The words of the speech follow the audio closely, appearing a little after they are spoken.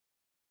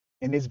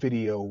In this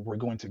video, we're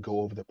going to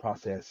go over the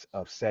process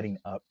of setting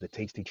up the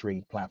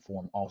TastyTrade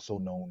platform, also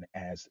known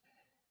as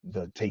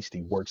the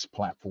Tastyworks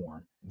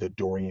platform, the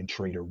Dorian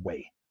Trader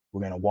way.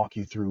 We're going to walk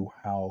you through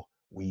how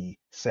we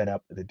set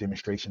up the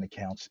demonstration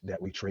accounts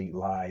that we trade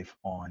live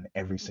on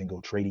every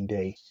single trading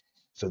day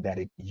so that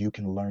you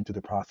can learn through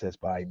the process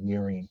by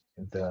mirroring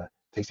the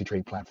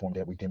TastyTrade platform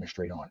that we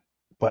demonstrate on.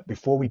 But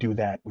before we do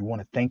that, we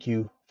want to thank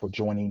you for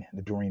joining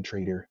the Dorian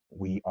Trader.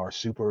 We are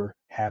super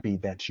happy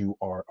that you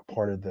are a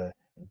part of the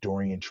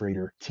Dorian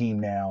Trader team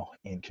now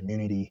and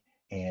community,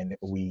 and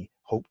we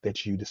hope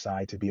that you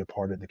decide to be a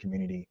part of the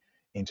community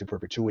into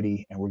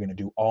perpetuity, and we're going to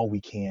do all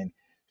we can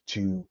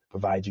to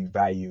provide you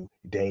value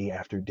day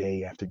after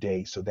day after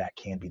day so that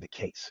can be the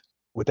case.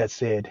 With that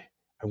said,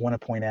 I want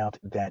to point out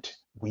that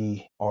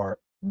we are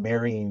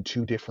marrying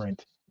two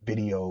different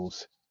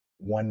videos.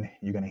 One,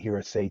 you're going to hear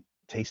us say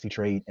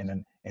TastyTrade, and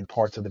then in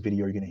parts of the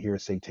video, you're going to hear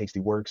us say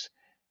Tastyworks.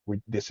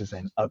 This is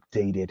an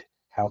updated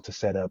how to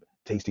set up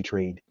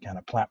TastyTrade kind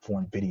of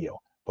platform video,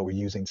 but we're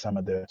using some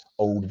of the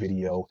old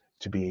video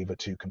to be able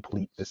to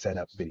complete the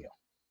setup video.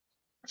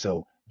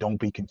 So don't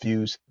be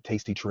confused.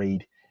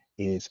 TastyTrade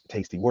is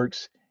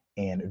Tastyworks,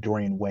 and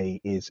Dorian Way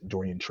is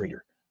Dorian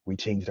Trader. We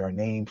changed our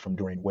name from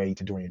Dorian Way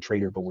to Dorian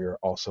Trader, but we're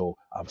also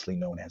obviously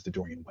known as the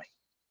Dorian Way.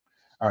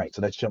 All right,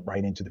 so let's jump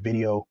right into the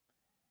video.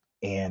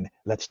 And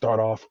let's start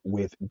off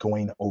with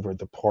going over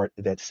the part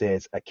that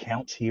says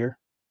accounts here.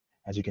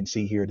 As you can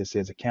see here, this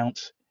says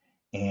accounts.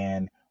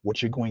 And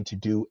what you're going to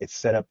do is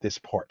set up this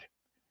part.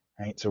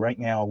 Right? So right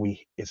now,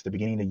 it's the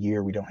beginning of the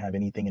year. We don't have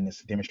anything in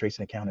this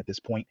demonstration account at this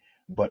point,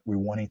 but we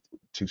wanted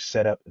to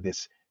set up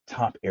this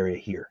top area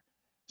here.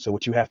 So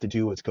what you have to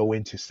do is go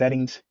into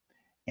settings,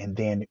 and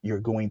then you're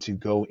going to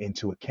go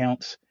into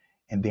accounts,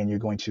 and then you're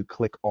going to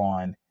click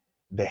on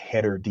the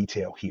header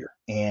detail here.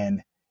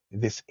 And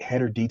this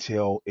header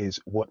detail is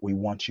what we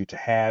want you to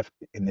have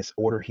in this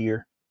order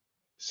here.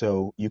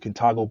 So you can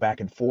toggle back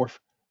and forth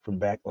from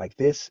back like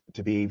this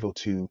to be able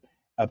to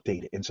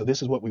update it. And so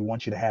this is what we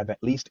want you to have.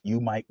 At least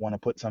you might want to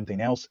put something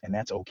else, and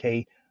that's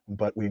okay.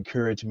 But we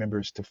encourage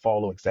members to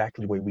follow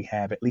exactly the way we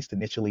have, at least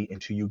initially,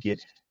 until you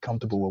get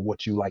comfortable with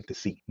what you like to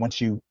see.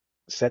 Once you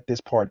set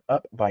this part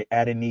up by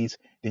adding these,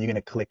 then you're going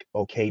to click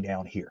OK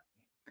down here.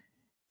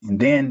 And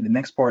then the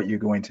next part you're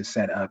going to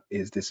set up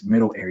is this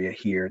middle area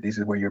here. This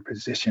is where your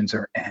positions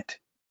are at.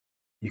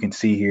 You can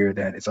see here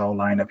that it's all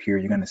lined up here.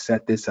 You're going to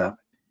set this up.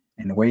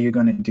 And the way you're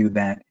going to do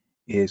that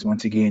is,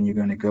 once again, you're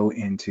going to go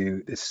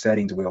into the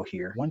settings wheel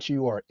here. Once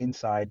you are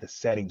inside the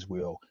settings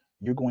wheel,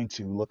 you're going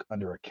to look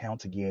under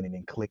accounts again and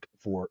then click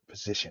for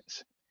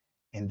positions.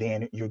 And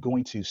then you're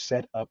going to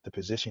set up the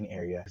position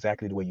area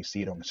exactly the way you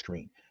see it on the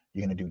screen.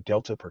 You're going to do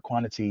delta per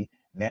quantity,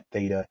 net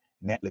theta,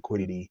 net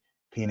liquidity,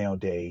 P&L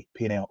day,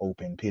 P&L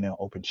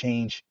open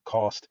change,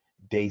 cost,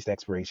 days to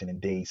expiration,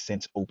 and days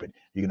since open.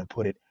 You're going to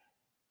put it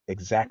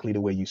exactly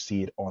the way you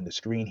see it on the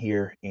screen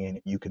here, and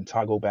you can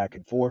toggle back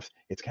and forth.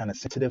 It's kind of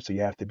sensitive, so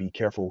you have to be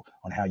careful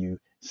on how you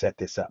set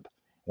this up.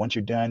 Once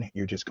you're done,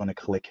 you're just going to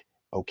click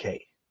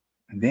OK.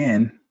 And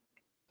then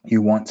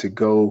you want to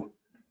go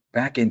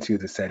back into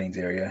the settings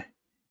area,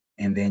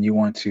 and then you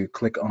want to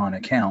click on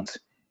accounts,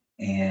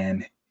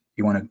 and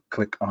you want to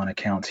click on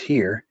accounts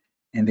here,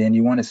 and then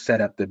you want to set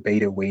up the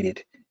beta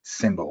weighted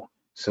symbol.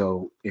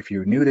 So if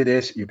you're new to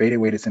this, your beta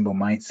weighted symbol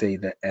might say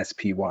the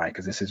SPY,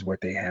 because this is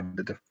what they have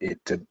it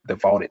to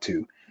default it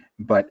to.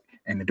 But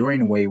in the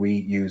Dorian way, we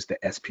use the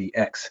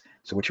SPX.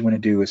 So what you want to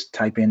do is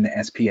type in the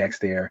SPX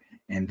there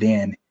and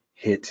then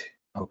hit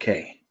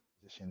OK.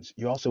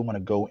 You also want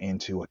to go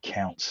into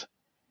accounts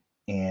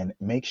and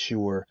make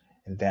sure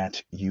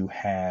that you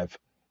have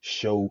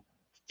show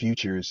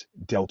futures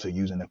delta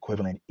using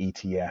equivalent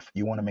ETF.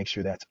 You want to make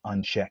sure that's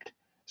unchecked,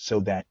 so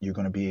that you're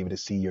going to be able to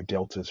see your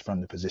deltas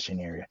from the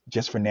position area.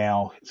 Just for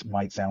now, it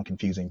might sound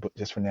confusing, but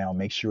just for now,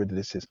 make sure that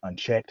this is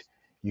unchecked.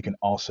 You can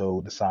also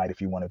decide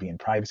if you want to be in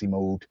privacy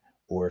mode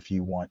or if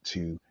you want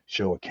to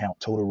show account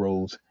total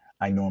rows.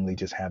 I normally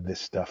just have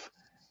this stuff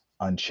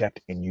unchecked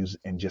and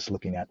just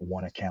looking at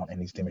one account in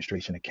these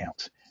demonstration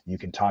accounts. You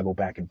can toggle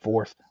back and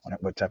forth on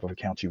what type of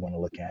accounts you want to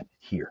look at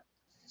here.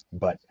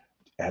 But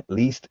at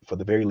least, for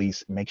the very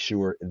least, make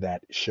sure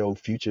that show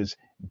futures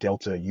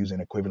delta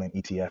using equivalent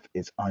ETF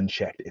is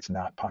unchecked. It's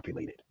not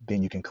populated.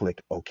 Then you can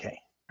click OK.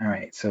 All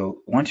right,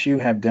 so once you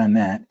have done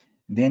that,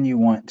 then you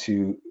want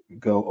to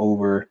go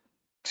over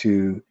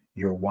to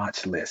your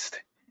watch list.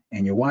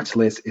 And your watch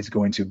list is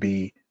going to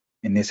be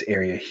in this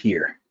area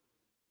here,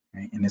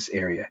 right? In this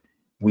area.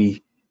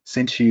 We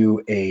sent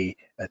you a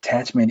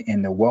attachment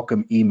in the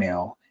welcome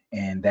email,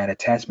 and that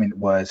attachment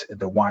was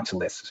the watch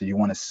list. So you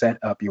want to set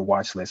up your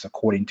watch list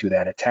according to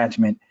that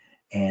attachment.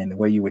 And the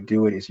way you would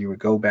do it is you would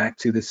go back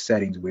to the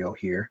settings wheel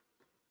here.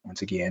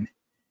 Once again,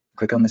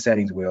 click on the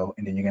settings wheel,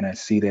 and then you're going to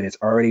see that it's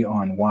already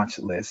on watch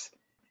list.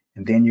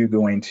 And then you're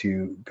going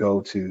to go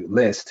to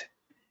list.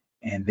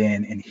 And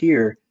then in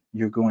here,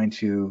 you're going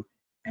to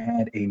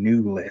add a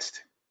new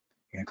list.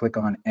 You're going to click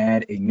on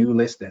add a new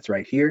list. That's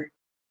right here.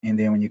 And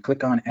then when you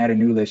click on add a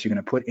new list, you're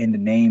going to put in the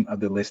name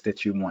of the list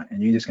that you want.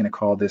 And you're just going to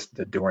call this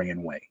the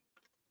Dorian way.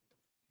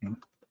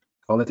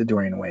 Call it the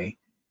Dorian way.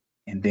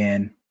 And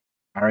then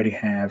I already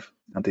have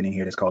something in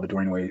here that's called the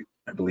Dorian way,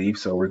 I believe.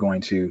 So we're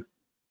going to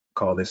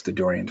call this the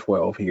Dorian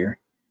 12 here.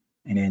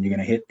 And then you're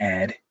going to hit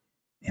add.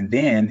 And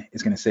then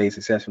it's going to say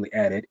successfully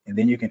added. And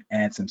then you can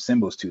add some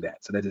symbols to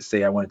that. So let's just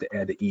say I wanted to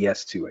add the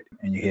ES to it.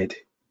 And you hit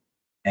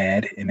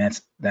add, and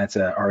that's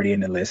already in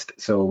the list.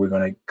 So we're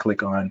going to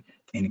click on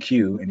in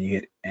queue and you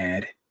hit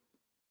add.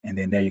 And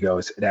then there you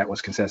go. That was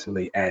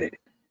successfully added.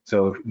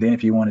 So then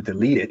if you want to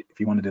delete it, if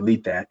you want to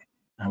delete that,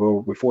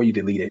 well, before you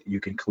delete it, you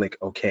can click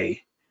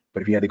OK.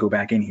 But if you had to go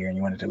back in here and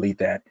you want to delete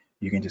that,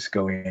 you can just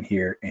go in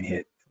here and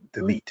hit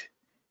delete.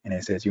 And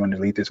it says you want to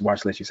delete this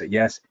watch list. You say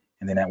yes,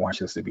 and then that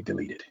watch list will be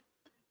deleted.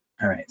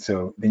 All right,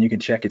 so then you can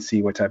check and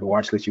see what type of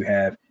watch list you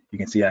have. You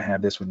can see I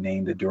have this one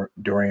named the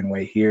Dorian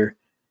way here,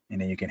 and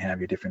then you can have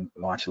your different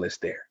watch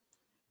list there.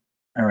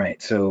 All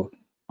right, so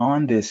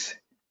on this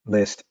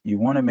list, you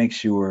want to make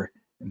sure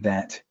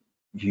that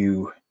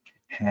you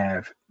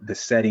have the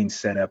settings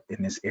set up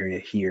in this area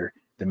here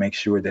to make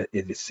sure that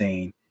it is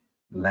saying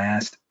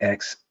last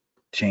X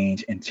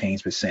change and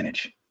change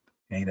percentage.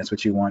 Okay, that's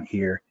what you want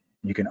here.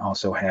 You can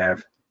also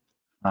have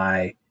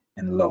high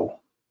and low,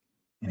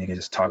 and you can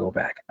just toggle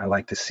back. I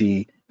like to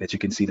see that you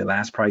can see the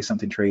last price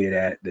something traded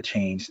at, the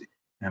change,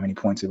 how many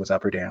points it was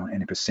up or down,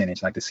 and the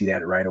percentage. I like to see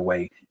that right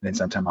away. And then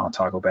sometime I'll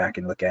toggle back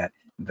and look at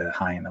the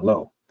high and the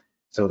low.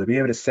 So to be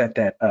able to set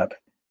that up,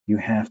 you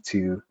have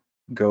to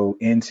go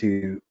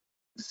into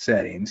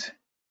settings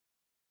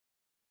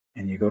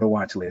and you go to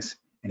watch list,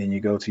 and then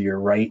you go to your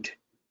right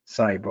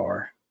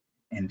sidebar,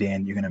 and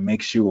then you're going to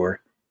make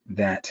sure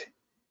that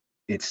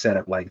it's set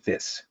up like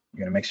this. You're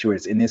going to make sure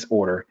it's in this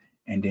order,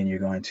 and then you're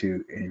going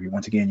to, and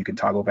once again, you can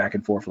toggle back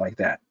and forth like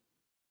that.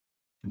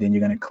 Then you're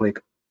going to click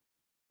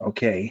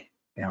OK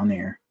down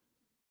there,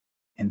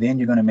 and then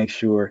you're going to make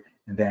sure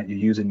that you're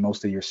using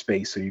most of your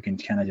space, so you can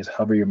kind of just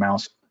hover your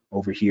mouse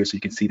over here so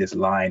you can see this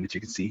line that you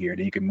can see here.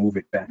 Then you can move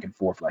it back and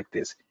forth like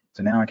this.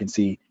 So now I can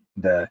see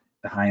the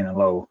high and the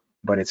low,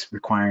 but it's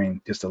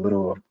requiring just a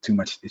little too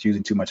much. It's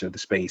using too much of the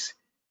space.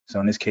 So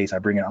in this case, I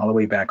bring it all the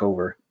way back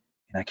over,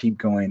 and I keep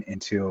going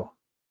until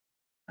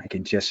I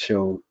can just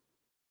show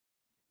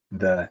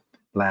the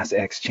last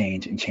X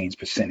change and change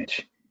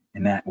percentage,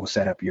 and that will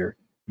set up your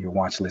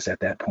watch list at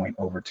that point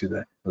over to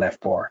the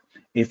left bar.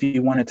 If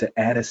you wanted to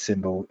add a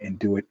symbol and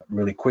do it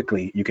really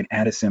quickly, you can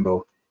add a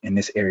symbol in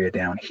this area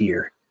down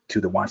here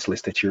to the watch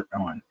list that you're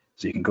on.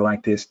 So you can go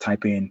like this,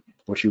 type in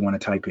what you want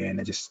to type in,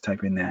 and just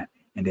type in that,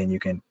 and then you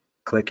can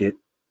click it,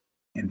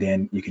 and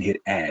then you can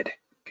hit add.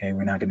 Okay,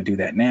 we're not going to do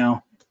that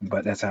now,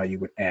 but that's how you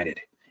would add it.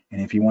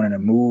 And if you wanted to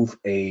move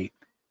a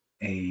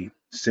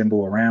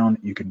symbol around,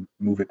 you can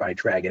move it by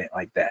dragging it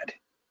like that.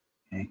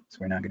 Okay, so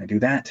we're not going to do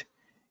that.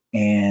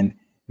 And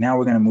now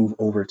we're going to move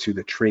over to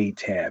the trade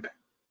tab.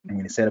 I'm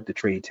going to set up the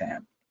trade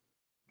tab.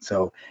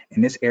 So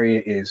in this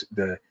area is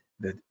the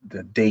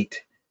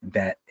date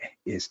that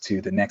is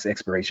to the next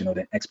expiration, or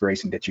the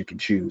expiration that you can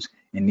choose.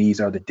 And these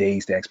are the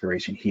days to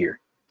expiration here.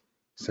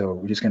 So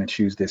we're just going to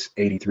choose this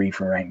 83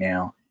 for right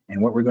now.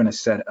 And what we're going to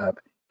set up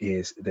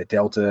is the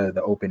delta,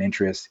 the open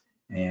interest,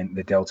 and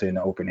the delta and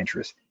the open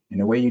interest.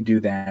 And the way you do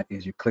that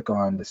is you click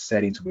on the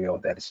settings wheel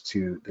that is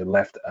to the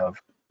left of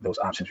those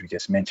options we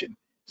just mentioned.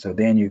 So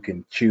then you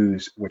can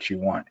choose what you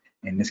want.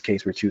 In this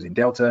case, we're choosing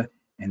delta.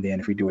 And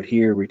then if we do it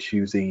here, we're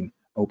choosing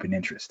open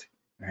interest.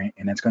 All right,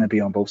 and that's going to be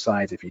on both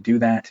sides if you do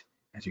that.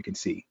 As you can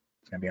see,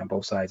 it's going to be on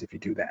both sides if you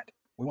do that.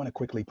 We want to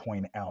quickly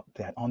point out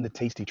that on the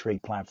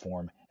TastyTrade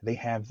platform, they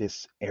have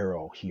this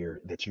arrow here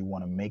that you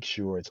want to make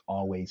sure it's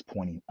always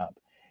pointing up.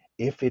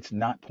 If it's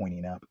not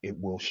pointing up, it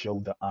will show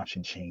the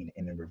option chain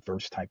in a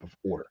reverse type of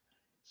order.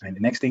 And the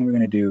next thing we're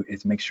going to do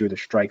is make sure the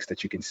strikes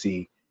that you can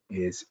see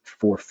is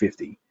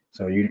 450.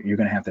 So you're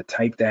going to have to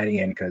type that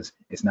in because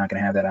it's not going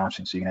to have that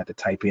option. So you're going to have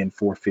to type in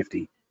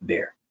 450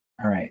 there.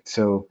 All right,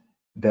 so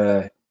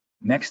the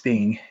next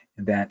thing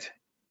that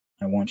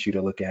I want you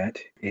to look at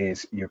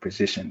is your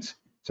positions.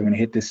 So I'm going to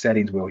hit this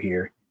settings wheel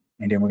here,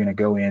 and then we're going to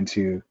go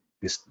into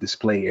this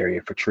display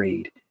area for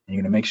trade. And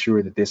you're going to make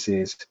sure that this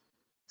is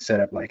set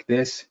up like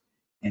this,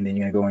 and then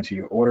you're going to go into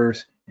your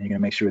orders, and you're going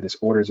to make sure this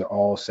orders are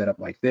all set up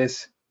like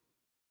this.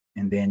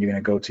 And then you're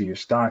going to go to your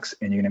stocks,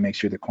 and you're going to make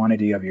sure the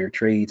quantity of your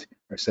trades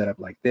are set up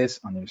like this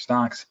on your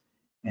stocks.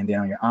 And then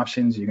on your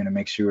options, you're going to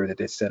make sure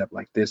that it's set up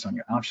like this on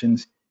your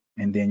options.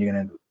 And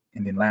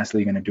then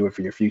lastly, you're going to do it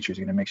for your futures.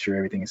 You're going to make sure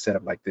everything is set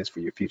up like this for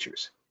your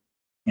futures.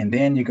 And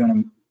then you're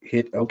going to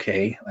hit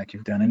OK, like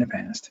you've done in the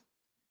past.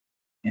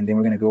 And then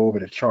we're going to go over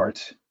to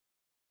charts.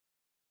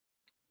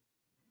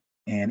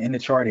 And in the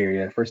chart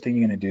area, the first thing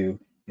you're going to do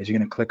is you're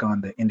going to click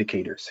on the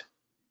indicators.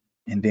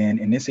 And then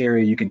in this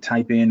area, you can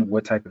type in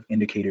what type of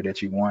indicator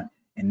that you want.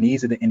 And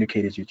these are the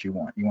indicators that you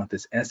want. You want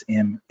this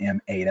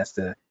SMMA, that's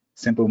the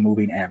simple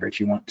moving average.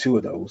 You want 2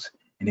 of those.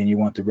 And then you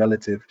want the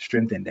relative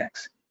strength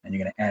index. And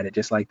you're going to add it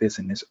just like this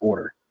in this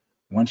order.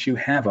 Once you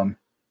have them,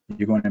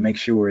 you're going to make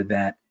sure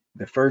that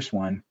the first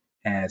one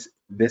has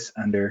this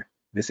under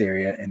this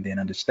area, and then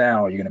under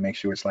style, you're going to make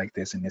sure it's like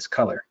this in this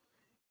color.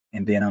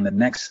 And then on the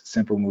next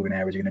simple moving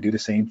average, you're going to do the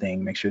same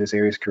thing. Make sure this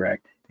area is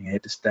correct. You're going to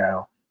hit the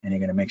style, and you're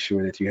going to make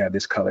sure that you have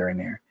this color in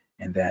there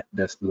and that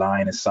this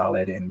line is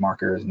solid and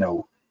marker is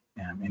no.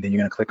 And then you're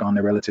going to click on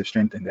the relative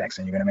strength index,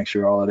 and you're going to make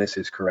sure all of this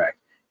is correct.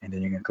 And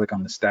then you're going to click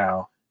on the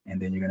style,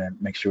 and then you're going to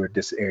make sure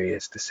this area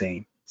is the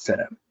same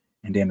setup.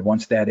 And then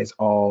once that is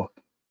all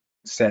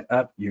set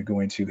up, you're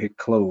going to hit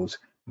close,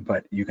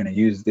 but you're going to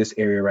use this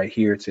area right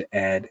here to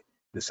add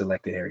the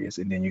selected areas.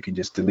 And then you can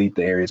just delete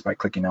the areas by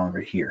clicking over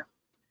here,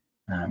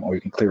 or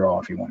you can clear all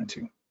if you wanted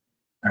to.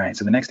 All right,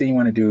 so the next thing you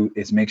want to do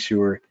is make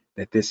sure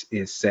that this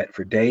is set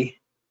for day.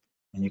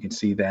 And you can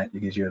see that it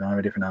gives you a number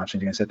of different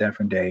options. You're going to set that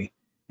for day.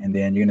 And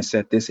then you're going to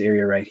set this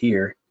area right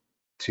here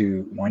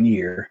to 1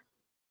 year.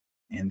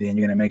 And then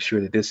you're going to make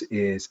sure that this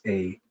is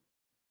a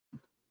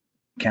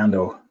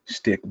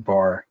candlestick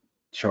bar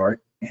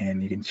chart,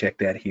 and you can check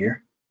that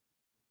here.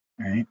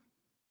 All right.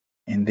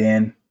 And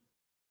then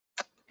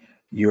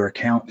your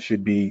account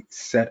should be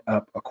set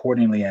up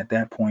accordingly at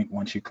that point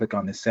once you click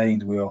on the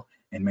settings wheel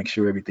and make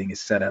sure everything is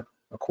set up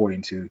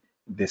according to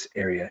this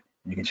area.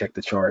 You can check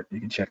the chart, you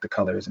can check the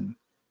colors, and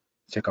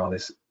check all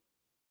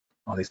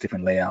these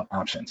different layout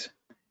options.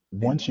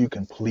 Once you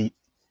complete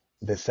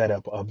the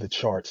setup of the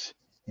charts,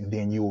 and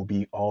then you will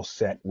be all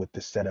set with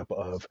the setup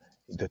of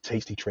the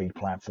TastyTrade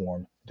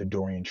platform, the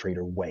Dorian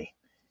Trader way.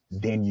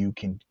 Then you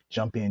can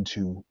jump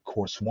into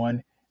course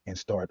 1 and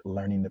start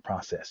learning the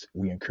process.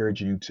 We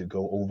encourage you to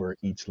go over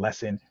each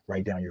lesson,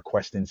 write down your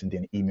questions, and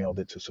then email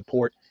it to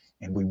support,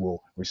 and we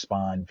will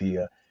respond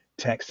via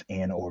text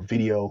and or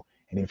video.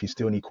 And if you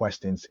still need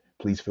questions,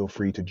 please feel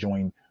free to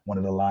join one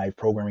of the live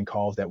programming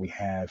calls that we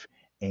have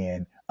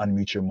and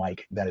unmute your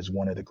mic. That is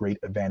one of the great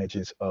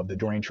advantages of the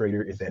Dorian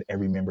Trader, is that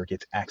every member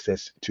gets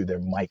access to their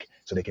mic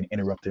so they can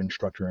interrupt the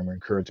instructor, and we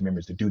encourage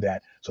members to do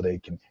that so they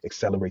can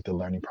accelerate the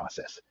learning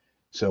process.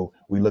 So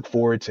we look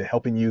forward to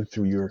helping you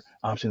through your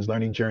options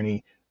learning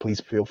journey.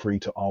 Please feel free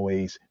to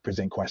always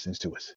present questions to us.